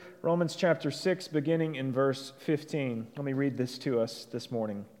Romans chapter 6, beginning in verse 15. Let me read this to us this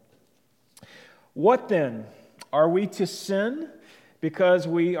morning. What then? Are we to sin because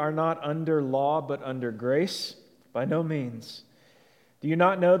we are not under law but under grace? By no means. Do you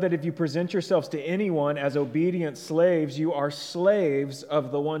not know that if you present yourselves to anyone as obedient slaves, you are slaves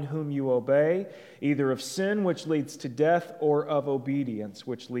of the one whom you obey, either of sin, which leads to death, or of obedience,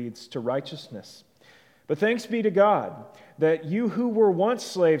 which leads to righteousness? But thanks be to God that you who were once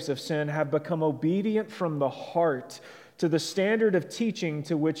slaves of sin have become obedient from the heart to the standard of teaching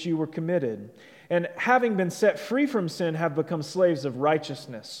to which you were committed, and having been set free from sin, have become slaves of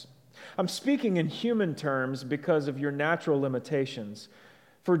righteousness. I'm speaking in human terms because of your natural limitations.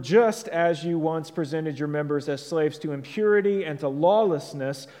 For just as you once presented your members as slaves to impurity and to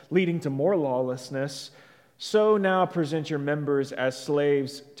lawlessness, leading to more lawlessness, so now present your members as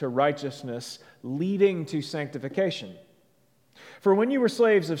slaves to righteousness, leading to sanctification. For when you were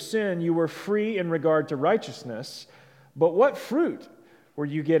slaves of sin, you were free in regard to righteousness. But what fruit were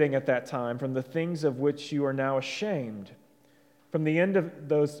you getting at that time from the things of which you are now ashamed? For the end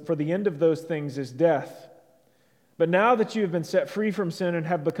of those things is death. But now that you have been set free from sin and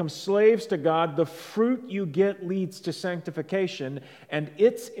have become slaves to God, the fruit you get leads to sanctification, and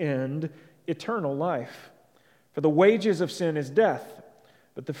its end, eternal life. For the wages of sin is death,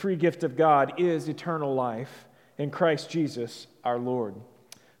 but the free gift of God is eternal life in Christ Jesus our Lord.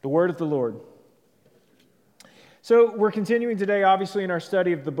 The word of the Lord. So we're continuing today, obviously, in our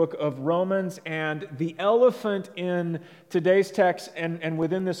study of the book of Romans, and the elephant in today's text and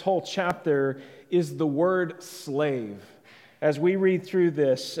within this whole chapter is the word slave. As we read through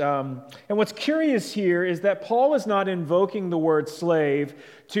this, and what's curious here is that Paul is not invoking the word slave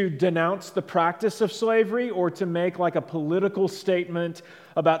to denounce the practice of slavery or to make like a political statement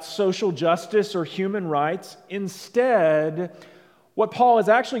about social justice or human rights. Instead, what Paul is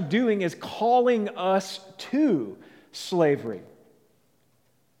actually doing is calling us to slavery.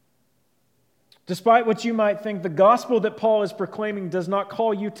 Despite what you might think, the gospel that Paul is proclaiming does not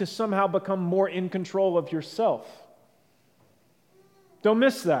call you to somehow become more in control of yourself. Don't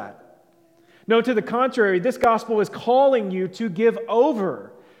miss that. No, to the contrary, this gospel is calling you to give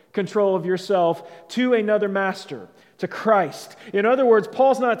over control of yourself to another master, to Christ. In other words,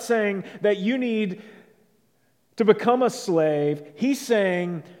 Paul's not saying that you need to become a slave. He's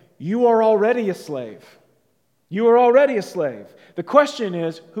saying you are already a slave. You are already a slave. The question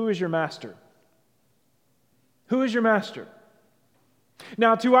is, who is your master? Who is your master?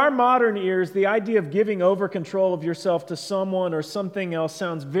 Now, to our modern ears, the idea of giving over control of yourself to someone or something else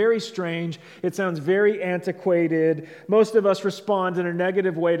sounds very strange. It sounds very antiquated. Most of us respond in a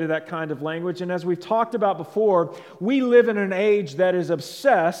negative way to that kind of language. And as we've talked about before, we live in an age that is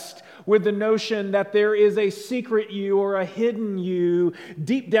obsessed with the notion that there is a secret you or a hidden you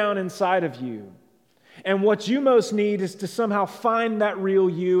deep down inside of you. And what you most need is to somehow find that real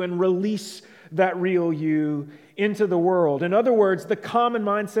you and release that real you into the world. In other words, the common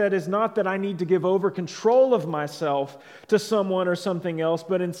mindset is not that I need to give over control of myself to someone or something else,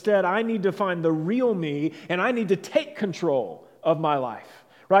 but instead I need to find the real me and I need to take control of my life,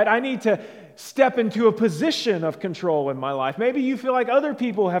 right? I need to step into a position of control in my life. Maybe you feel like other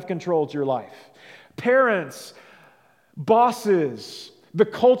people have controlled your life. Parents, bosses, the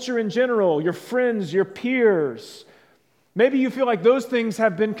culture in general, your friends, your peers. Maybe you feel like those things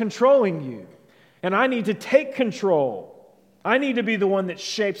have been controlling you. And I need to take control. I need to be the one that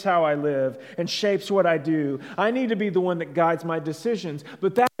shapes how I live and shapes what I do. I need to be the one that guides my decisions.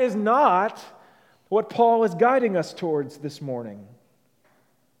 But that is not what Paul is guiding us towards this morning.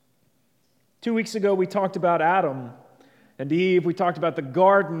 2 weeks ago, we talked about Adam and Eve. We talked about the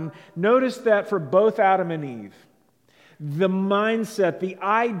garden. Notice that for both Adam and Eve, the mindset, the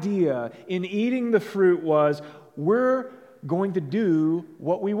idea in eating the fruit was, we're going to do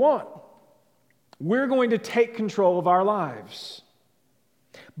what we want. We're going to take control of our lives.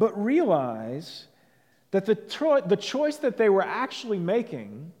 But realize that the choice that they were actually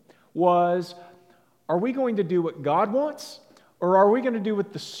making was, are we going to do what God wants, or are we going to do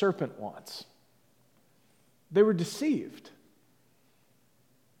what the serpent wants? They were deceived.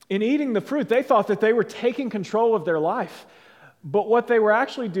 In eating the fruit, they thought that they were taking control of their life. But what they were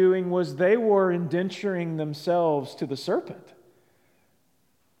actually doing was they were indenturing themselves to the serpent.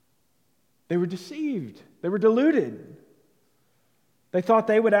 They were deceived. They were deluded. They thought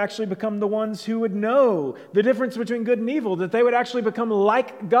they would actually become the ones who would know the difference between good and evil, that they would actually become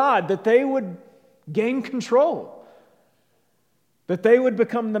like God, that they would gain control, that they would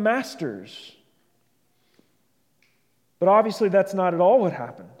become the masters. But obviously that's not at all what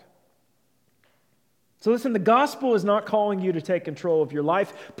happened. So listen, the gospel is not calling you to take control of your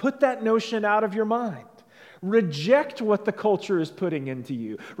life. Put that notion out of your mind. Reject what the culture is putting into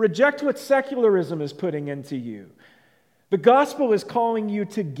you. Reject what secularism is putting into you. The gospel is calling you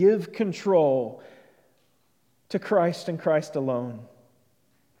to give control to Christ and Christ alone,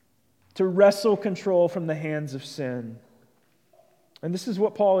 to wrestle control from the hands of sin. And this is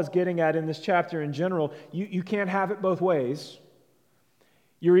what Paul is getting at in this chapter in general. You can't have it both ways.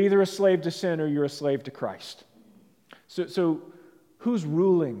 You're either a slave to sin or you're a slave to Christ. So who's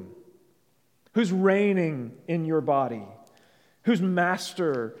ruling? Who's reigning in your body? Who's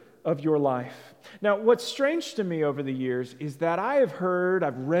master of your life? Now, what's strange to me over the years is that I've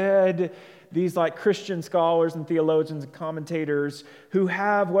read these like Christian scholars and theologians and commentators who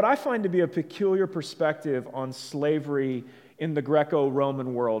have what I find to be a peculiar perspective on slavery in the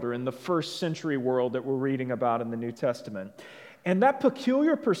Greco-Roman world, or in the first century world that we're reading about in the New Testament. And that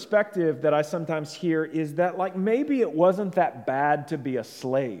peculiar perspective that I sometimes hear is that like maybe it wasn't that bad to be a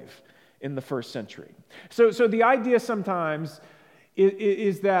slave in the first century. So the idea sometimes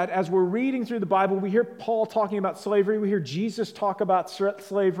is that as we're reading through the Bible, we hear Paul talking about slavery, we hear Jesus talk about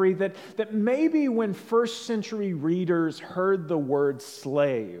slavery, that maybe when first century readers heard the word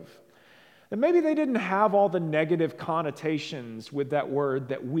slave, that maybe they didn't have all the negative connotations with that word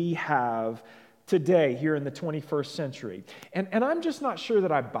that we have today here in the 21st century. And I'm just not sure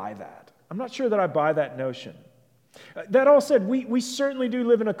that I buy that. I'm not sure that I buy that notion. That all said, we certainly do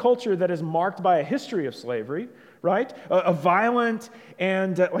live in a culture that is marked by a history of slavery, right? A violent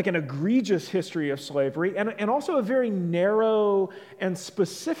and like an egregious history of slavery, and also a very narrow and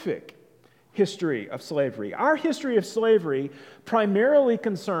specific history of slavery. Our history of slavery primarily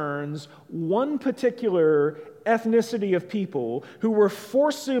concerns one particular ethnicity of people who were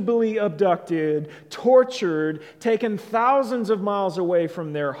forcibly abducted, tortured, taken thousands of miles away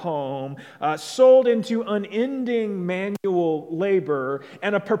from their home, sold into unending manual labor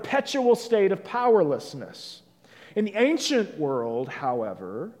and a perpetual state of powerlessness. In the ancient world,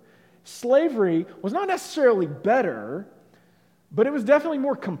 however, slavery was not necessarily better, but it was definitely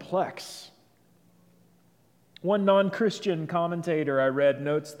more complex. One non-Christian commentator I read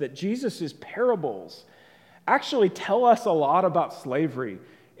notes that Jesus' parables actually tell us a lot about slavery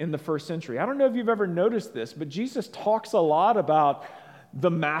in the first century. I don't know if you've ever noticed this, but Jesus talks a lot about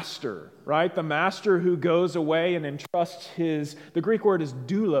the master, right? The master who goes away and entrusts the Greek word is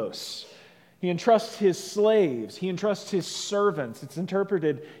doulos. He entrusts his slaves. He entrusts his servants. It's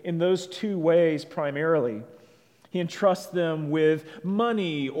interpreted in those two ways primarily. He entrusts them with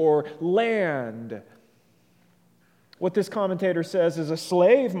money or land. What this commentator says is a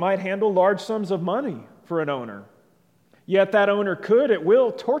slave might handle large sums of money for an owner. Yet that owner could, at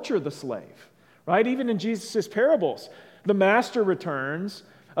will, torture the slave, right? Even in Jesus' parables, the master returns,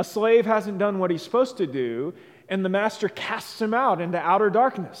 a slave hasn't done what he's supposed to do, and the master casts him out into outer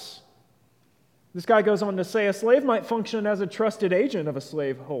darkness. This guy goes on to say a slave might function as a trusted agent of a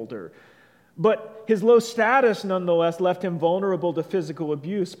slaveholder, but his low status nonetheless left him vulnerable to physical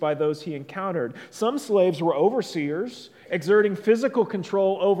abuse by those he encountered. Some slaves were overseers, exerting physical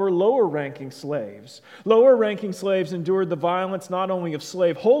control over lower-ranking slaves. Lower-ranking slaves endured the violence not only of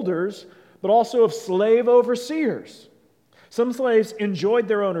slaveholders, but also of slave overseers. Some slaves enjoyed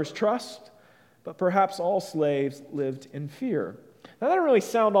their owner's trust, but perhaps all slaves lived in fear. Now, that doesn't really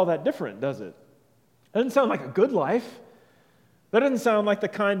sound all that different, does it? It doesn't sound like a good life. That doesn't sound like the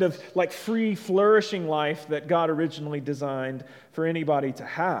kind of like free, flourishing life that God originally designed for anybody to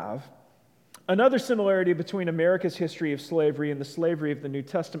have. Another similarity between America's history of slavery and the slavery of the New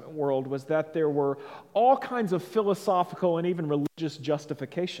Testament world was that there were all kinds of philosophical and even religious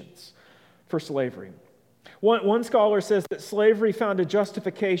justifications for slavery. One scholar says that slavery found a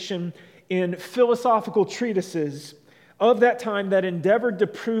justification in philosophical treatises of that time that endeavored to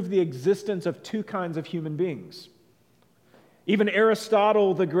prove the existence of two kinds of human beings. Even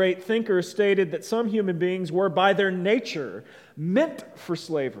Aristotle, the great thinker, stated that some human beings were by their nature meant for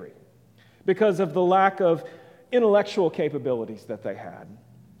slavery because of the lack of intellectual capabilities that they had,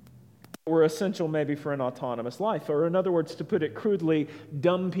 were essential maybe for an autonomous life. Or in other words, to put it crudely,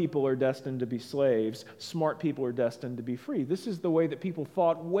 dumb people are destined to be slaves, smart people are destined to be free. This is the way that people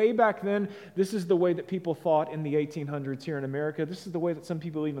thought way back then. This is the way that people thought in the 1800s here in America. This is the way that some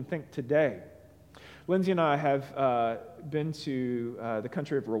people even think today. Lindsay and I have been to the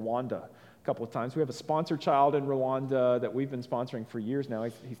country of Rwanda a couple of times. We have a sponsor child in Rwanda that we've been sponsoring for years now.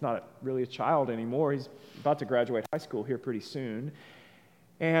 He's not really a child anymore. He's about to graduate high school here pretty soon.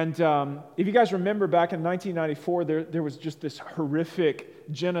 And if you guys remember back in 1994, there was just this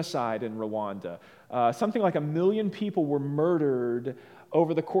horrific genocide in Rwanda. Something like 1 million people were murdered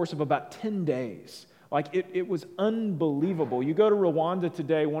over the course of about 10 days Like, it was unbelievable. You go to Rwanda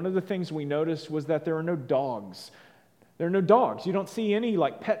today, one of the things we noticed was that there are no dogs. There are no dogs. You don't see any,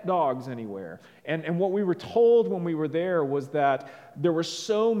 like, pet dogs anywhere. And what we were told when we were there was that there were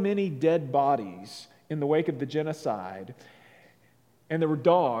so many dead bodies in the wake of the genocide, and there were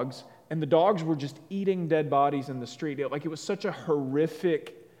dogs, and the dogs were just eating dead bodies in the street. It was such a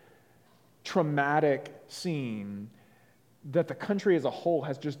horrific, traumatic scene that the country as a whole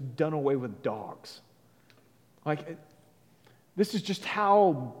has just done away with dogs. This is just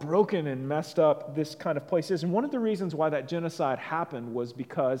how broken and messed up this kind of place is. And one of the reasons why that genocide happened was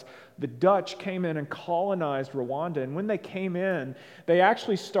because the Dutch came in and colonized Rwanda. And when they came in, they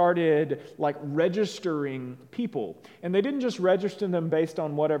actually started registering people. And they didn't just register them based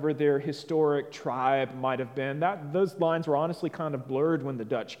on whatever their historic tribe might have been. Those lines were honestly kind of blurred when the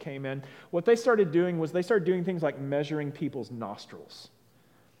Dutch came in. What they started doing was they started doing things like measuring people's nostrils.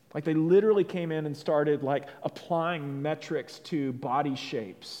 They literally came in and started applying metrics to body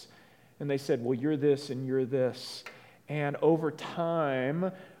shapes. And they said, well, you're this and you're this. And over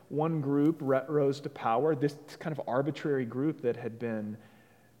time, one group rose to power, this kind of arbitrary group that had been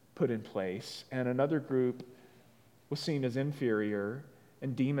put in place. And another group was seen as inferior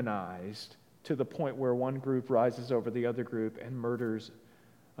and demonized to the point where one group rises over the other group and murders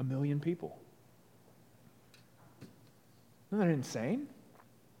 1 million people. Isn't that insane?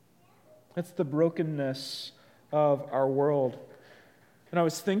 That's the brokenness of our world. And I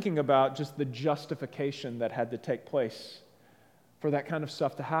was thinking about just the justification that had to take place for that kind of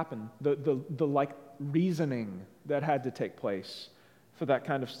stuff to happen. The reasoning that had to take place for that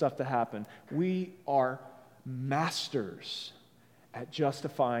kind of stuff to happen. We are masters at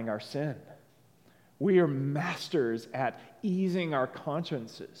justifying our sin. We are masters at easing our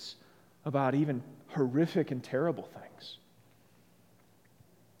consciences about even horrific and terrible things.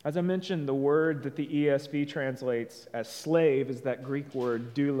 As I mentioned, the word that the ESV translates as slave is that Greek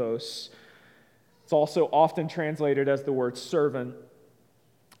word doulos. It's also often translated as the word servant.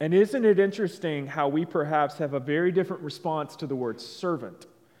 And isn't it interesting how we perhaps have a very different response to the word servant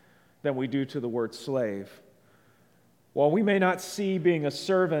than we do to the word slave? While we may not see being a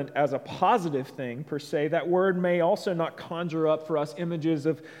servant as a positive thing per se, that word may also not conjure up for us images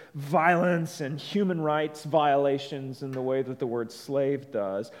of violence and human rights violations in the way that the word slave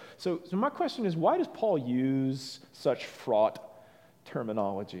does. So my question is, why does Paul use such fraught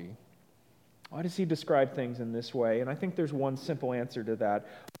terminology? Why does he describe things in this way? And I think there's one simple answer to that.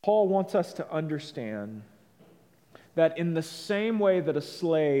 Paul wants us to understand that in the same way that a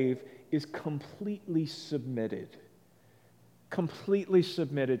slave is completely submitted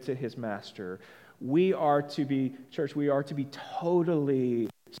to his master, we are to be totally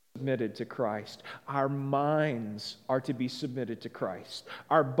submitted to Christ. Our minds are to be submitted to Christ.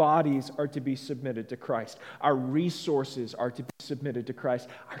 Our bodies are to be submitted to Christ. Our resources are to be submitted to Christ.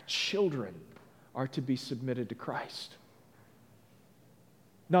 Our children are to be submitted to Christ.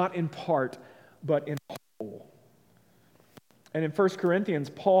 Not in part, but in whole. And in 1 Corinthians,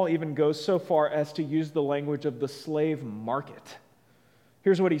 Paul even goes so far as to use the language of the slave market.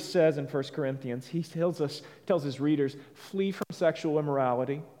 Here's what he says in 1 Corinthians. He tells his readers, flee from sexual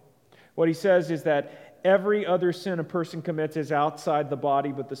immorality. What he says is that every other sin a person commits is outside the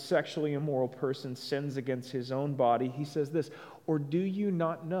body, but the sexually immoral person sins against his own body. He says this, or do you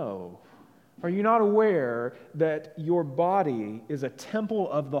not know? Are you not aware that your body is a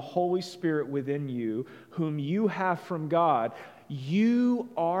temple of the Holy Spirit within you, whom you have from God? You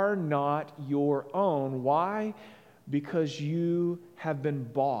are not your own. Why? Because you have been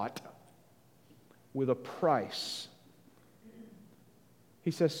bought with a price.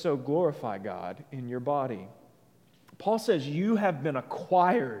 He says, so glorify God in your body. Paul says you have been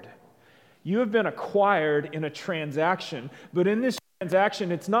acquired. You have been acquired in a transaction, but in this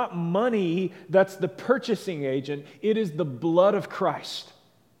transaction, it's not money that's the purchasing agent. It is the blood of Christ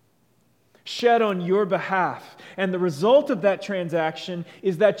shed on your behalf. And the result of that transaction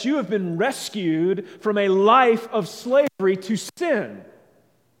is that you have been rescued from a life of slavery to sin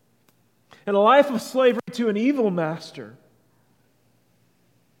and a life of slavery to an evil master.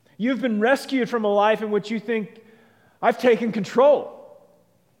 You've been rescued from a life in which you think, I've taken control.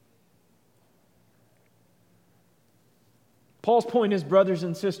 Paul's point is, brothers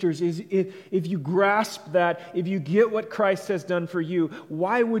and sisters, is if you grasp that, if you get what Christ has done for you,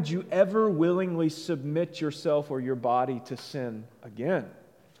 why would you ever willingly submit yourself or your body to sin again?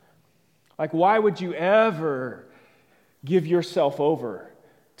 Why would you ever give yourself over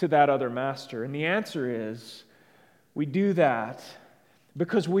to that other master? And the answer is, we do that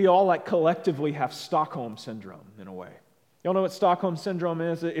because we all collectively have Stockholm Syndrome in a way. Y'all know what Stockholm Syndrome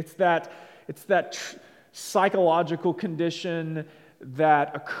is? It's that psychological condition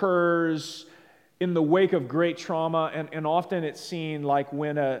that occurs in the wake of great trauma, and often it's seen like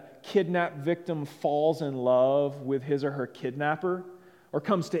when a kidnapped victim falls in love with his or her kidnapper, or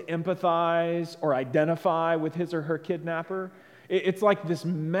comes to empathize or identify with his or her kidnapper. It's like this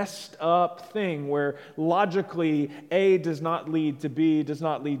messed up thing where logically A does not lead to B, does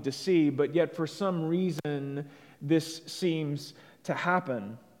not lead to C, but yet for some reason this seems to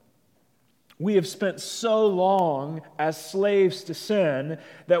happen. We have spent so long as slaves to sin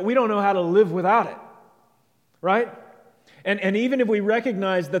that we don't know how to live without it, right? And even if we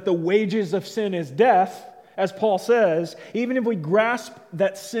recognize that the wages of sin is death, as Paul says, even if we grasp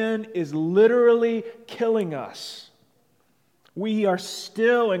that sin is literally killing us, we are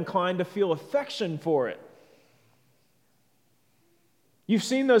still inclined to feel affection for it. You've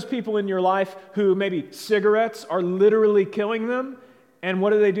seen those people in your life who maybe cigarettes are literally killing them, and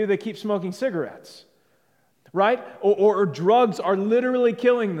what do? They keep smoking cigarettes, right? Or drugs are literally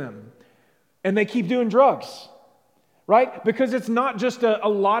killing them, and they keep doing drugs, right? Because it's not just a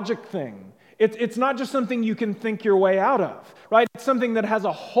logic thing. It's not just something you can think your way out of, right? It's something that has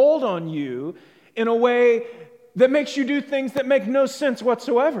a hold on you in a way that makes you do things that make no sense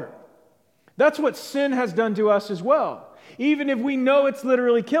whatsoever. That's what sin has done to us as well. Even if we know it's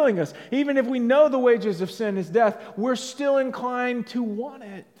literally killing us, even if we know the wages of sin is death, we're still inclined to want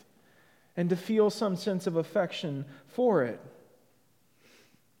it and to feel some sense of affection for it.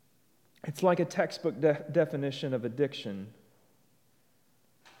 It's like a textbook definition of addiction.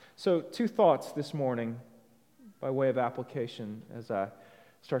 So, 2 thoughts this morning by way of application as I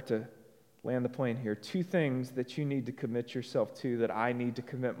start to land the plane here. 2 things that you need to commit yourself to, that I need to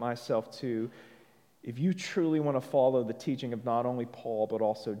commit myself to, if you truly want to follow the teaching of not only Paul, but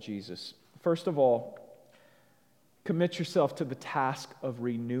also Jesus. First of all, commit yourself to the task of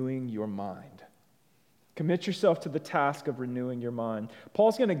renewing your mind. Commit yourself to the task of renewing your mind.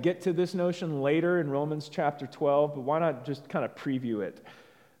 Paul's going to get to this notion later in Romans chapter 12, but why not just kind of preview it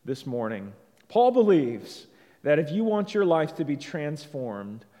this morning? Paul believes that if you want your life to be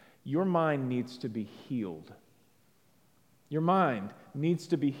transformed, your mind needs to be healed. Your mind needs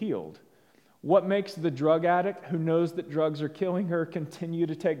to be healed. What makes the drug addict who knows that drugs are killing her continue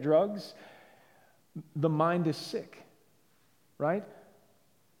to take drugs? The mind is sick, right?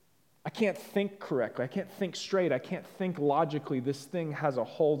 I can't think correctly. I can't think straight. I can't think logically. This thing has a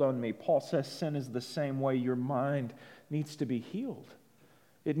hold on me. Paul says sin is the same way. Your mind needs to be healed.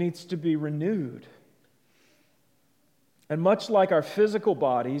 It needs to be renewed. And much like our physical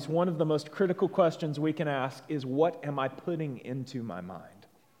bodies, one of the most critical questions we can ask is, what am I putting into my mind?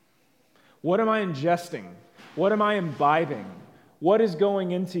 What am I ingesting? What am I imbibing? What is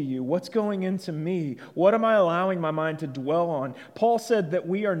going into you? What's going into me? What am I allowing my mind to dwell on? Paul said that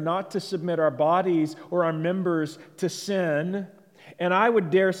we are not to submit our bodies or our members to sin. And I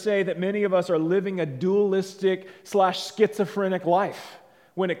would dare say that many of us are living a dualistic / schizophrenic life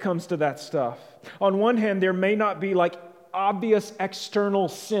when it comes to that stuff. On one hand, there may not be like obvious external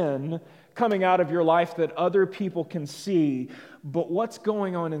sin coming out of your life that other people can see, but what's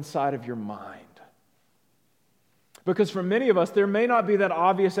going on inside of your mind? Because for many of us, there may not be that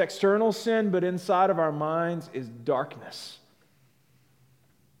obvious external sin, but inside of our minds is darkness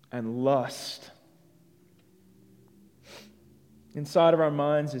and lust. Inside of our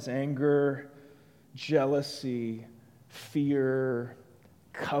minds is anger, jealousy, fear,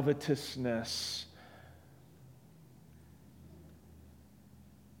 covetousness.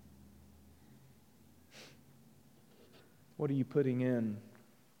 What are you putting in?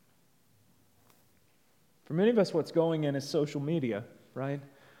 For many of us, what's going in is social media, right?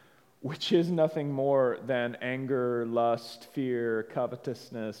 Which is nothing more than anger, lust, fear,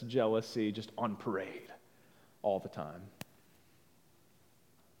 covetousness, jealousy, just on parade all the time.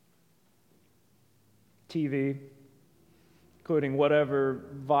 TV, including whatever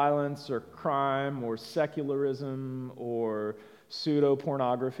violence or crime or secularism or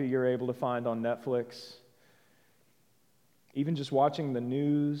pseudo-pornography you're able to find on Netflix. Even just watching the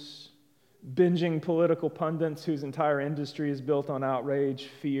news, binging political pundits whose entire industry is built on outrage,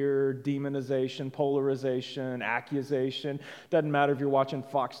 fear, demonization, polarization, accusation. Doesn't matter if you're watching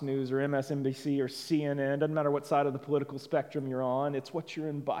Fox News or MSNBC or CNN. Doesn't matter what side of the political spectrum you're on. It's what you're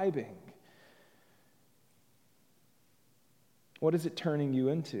imbibing. What is it turning you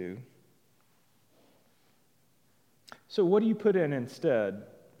into? So what do you put in instead?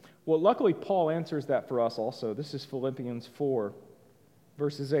 Well, luckily, Paul answers that for us also. This is Philippians 4.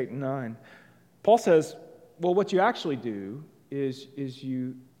 Verses 8 and 9. Paul says, well, what you actually do is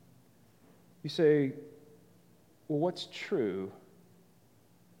you say, well, what's true?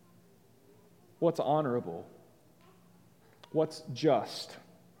 what's honorable, what's just,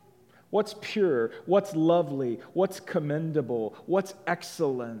 what's pure, what's lovely, what's commendable, what's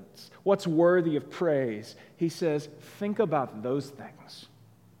excellent, what's worthy of praise. He says, think about those things.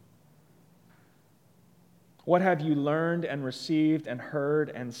 What have you learned and received and heard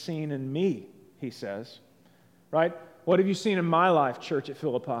and seen in me, he says. Right? What have you seen in my life, church at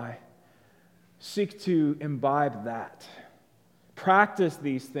Philippi? Seek to imbibe that. Practice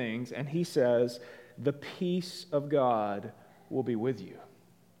these things, and he says, the peace of God will be with you.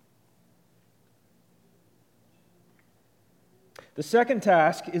 The second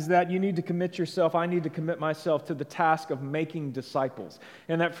task is that you need to commit yourself, I need to commit myself to the task of making disciples.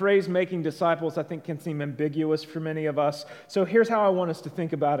 And that phrase, making disciples, I think can seem ambiguous for many of us. So here's how I want us to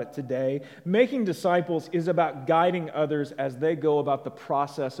think about it today. Making disciples is about guiding others as they go about the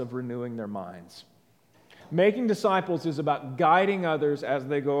process of renewing their minds. Making disciples is about guiding others as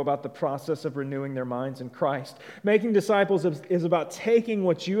they go about the process of renewing their minds in Christ. Making disciples is about taking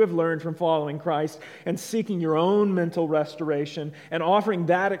what you have learned from following Christ and seeking your own mental restoration and offering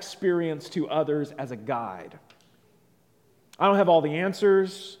that experience to others as a guide. I don't have all the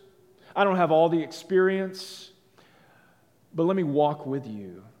answers. I don't have all the experience. But let me walk with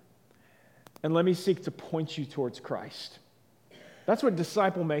you. And let me seek to point you towards Christ. That's what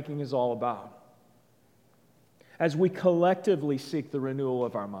disciple making is all about. As we collectively seek the renewal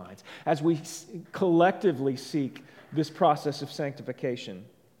of our minds, as we collectively seek this process of sanctification.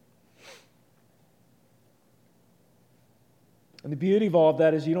 And the beauty of all of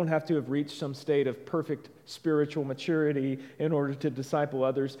that is you don't have to have reached some state of perfect spiritual maturity in order to disciple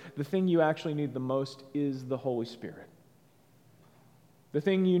others. The thing you actually need the most is the Holy Spirit. The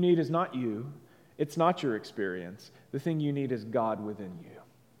thing you need is not you. It's not your experience. The thing you need is God within you.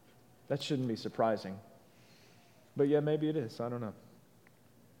 That shouldn't be surprising. But yeah, maybe it is. I don't know.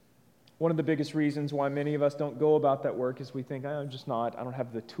 One of the biggest reasons why many of us don't go about that work is we think, I don't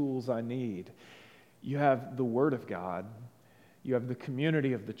have the tools I need. You have the Word of God. You have the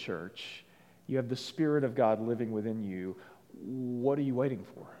community of the church. You have the Spirit of God living within you. What are you waiting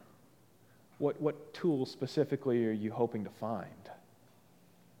for? What tools specifically are you hoping to find?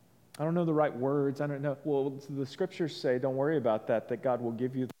 I don't know the right words. I don't know. Well, the Scriptures say, don't worry about that God will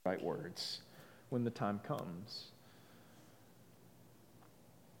give you the right words when the time comes.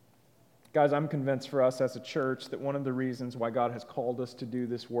 Guys, I'm convinced for us as a church that one of the reasons why God has called us to do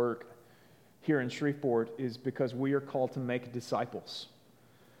this work here in Shreveport is because we are called to make disciples.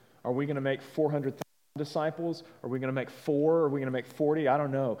 Are we going to make 400,000 disciples? Are we going to make 4? Are we going to make 40? I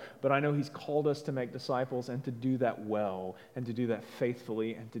don't know. But I know He's called us to make disciples and to do that well and to do that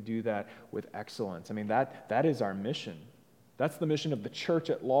faithfully and to do that with excellence. I mean, that is our mission. That's the mission of the church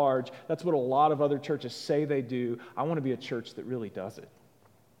at large. That's what a lot of other churches say they do. I want to be a church that really does it.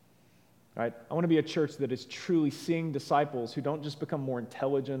 Right? I want to be a church that is truly seeing disciples who don't just become more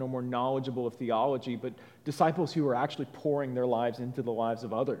intelligent or more knowledgeable of theology, but disciples who are actually pouring their lives into the lives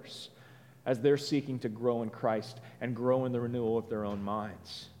of others as they're seeking to grow in Christ and grow in the renewal of their own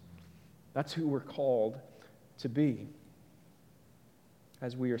minds. That's who we're called to be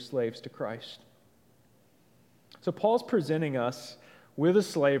as we are slaves to Christ. So Paul's presenting us with a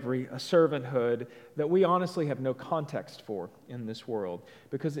slavery, a servanthood that we honestly have no context for in this world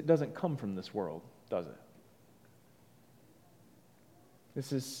because it doesn't come from this world, does it?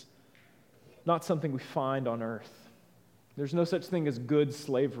 This is not something we find on earth. There's no such thing as good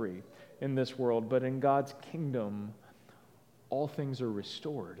slavery in this world, but in God's kingdom, all things are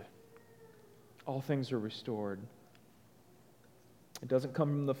restored. All things are restored. It doesn't come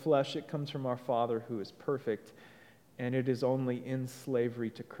from the flesh, it comes from our Father who is perfect. And it is only in slavery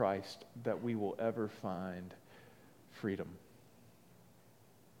to Christ that we will ever find freedom.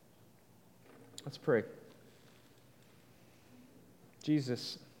 Let's pray.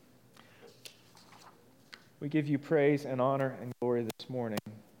 Jesus, we give you praise and honor and glory this morning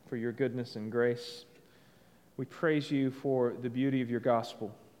for your goodness and grace. We praise you for the beauty of your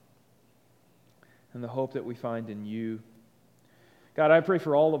gospel and the hope that we find in you. God, I pray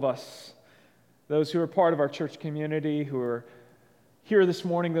for all of us, those who are part of our church community, who are here this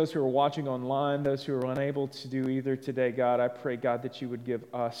morning, those who are watching online, those who are unable to do either today, God, I pray, God, that you would give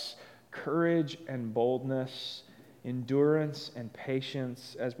us courage and boldness, endurance and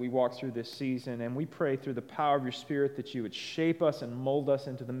patience as we walk through this season. And we pray through the power of your Spirit that you would shape us and mold us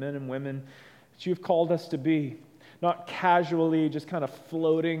into the men and women that you've called us to be, not casually just kind of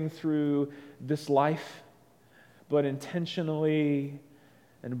floating through this life, but intentionally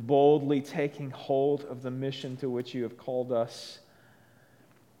and boldly taking hold of the mission to which you have called us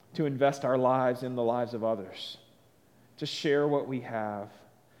to invest our lives in the lives of others, to share what we have,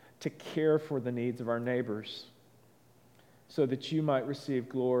 to care for the needs of our neighbors so that you might receive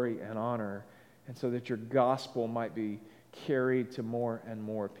glory and honor and so that your gospel might be carried to more and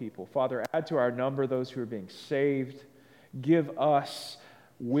more people. Father, add to our number those who are being saved. Give us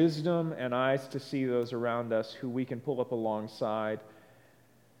wisdom and eyes to see those around us who we can pull up alongside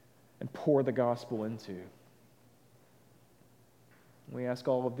and pour the gospel into. We ask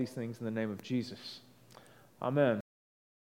all of these things in the name of Jesus. Amen.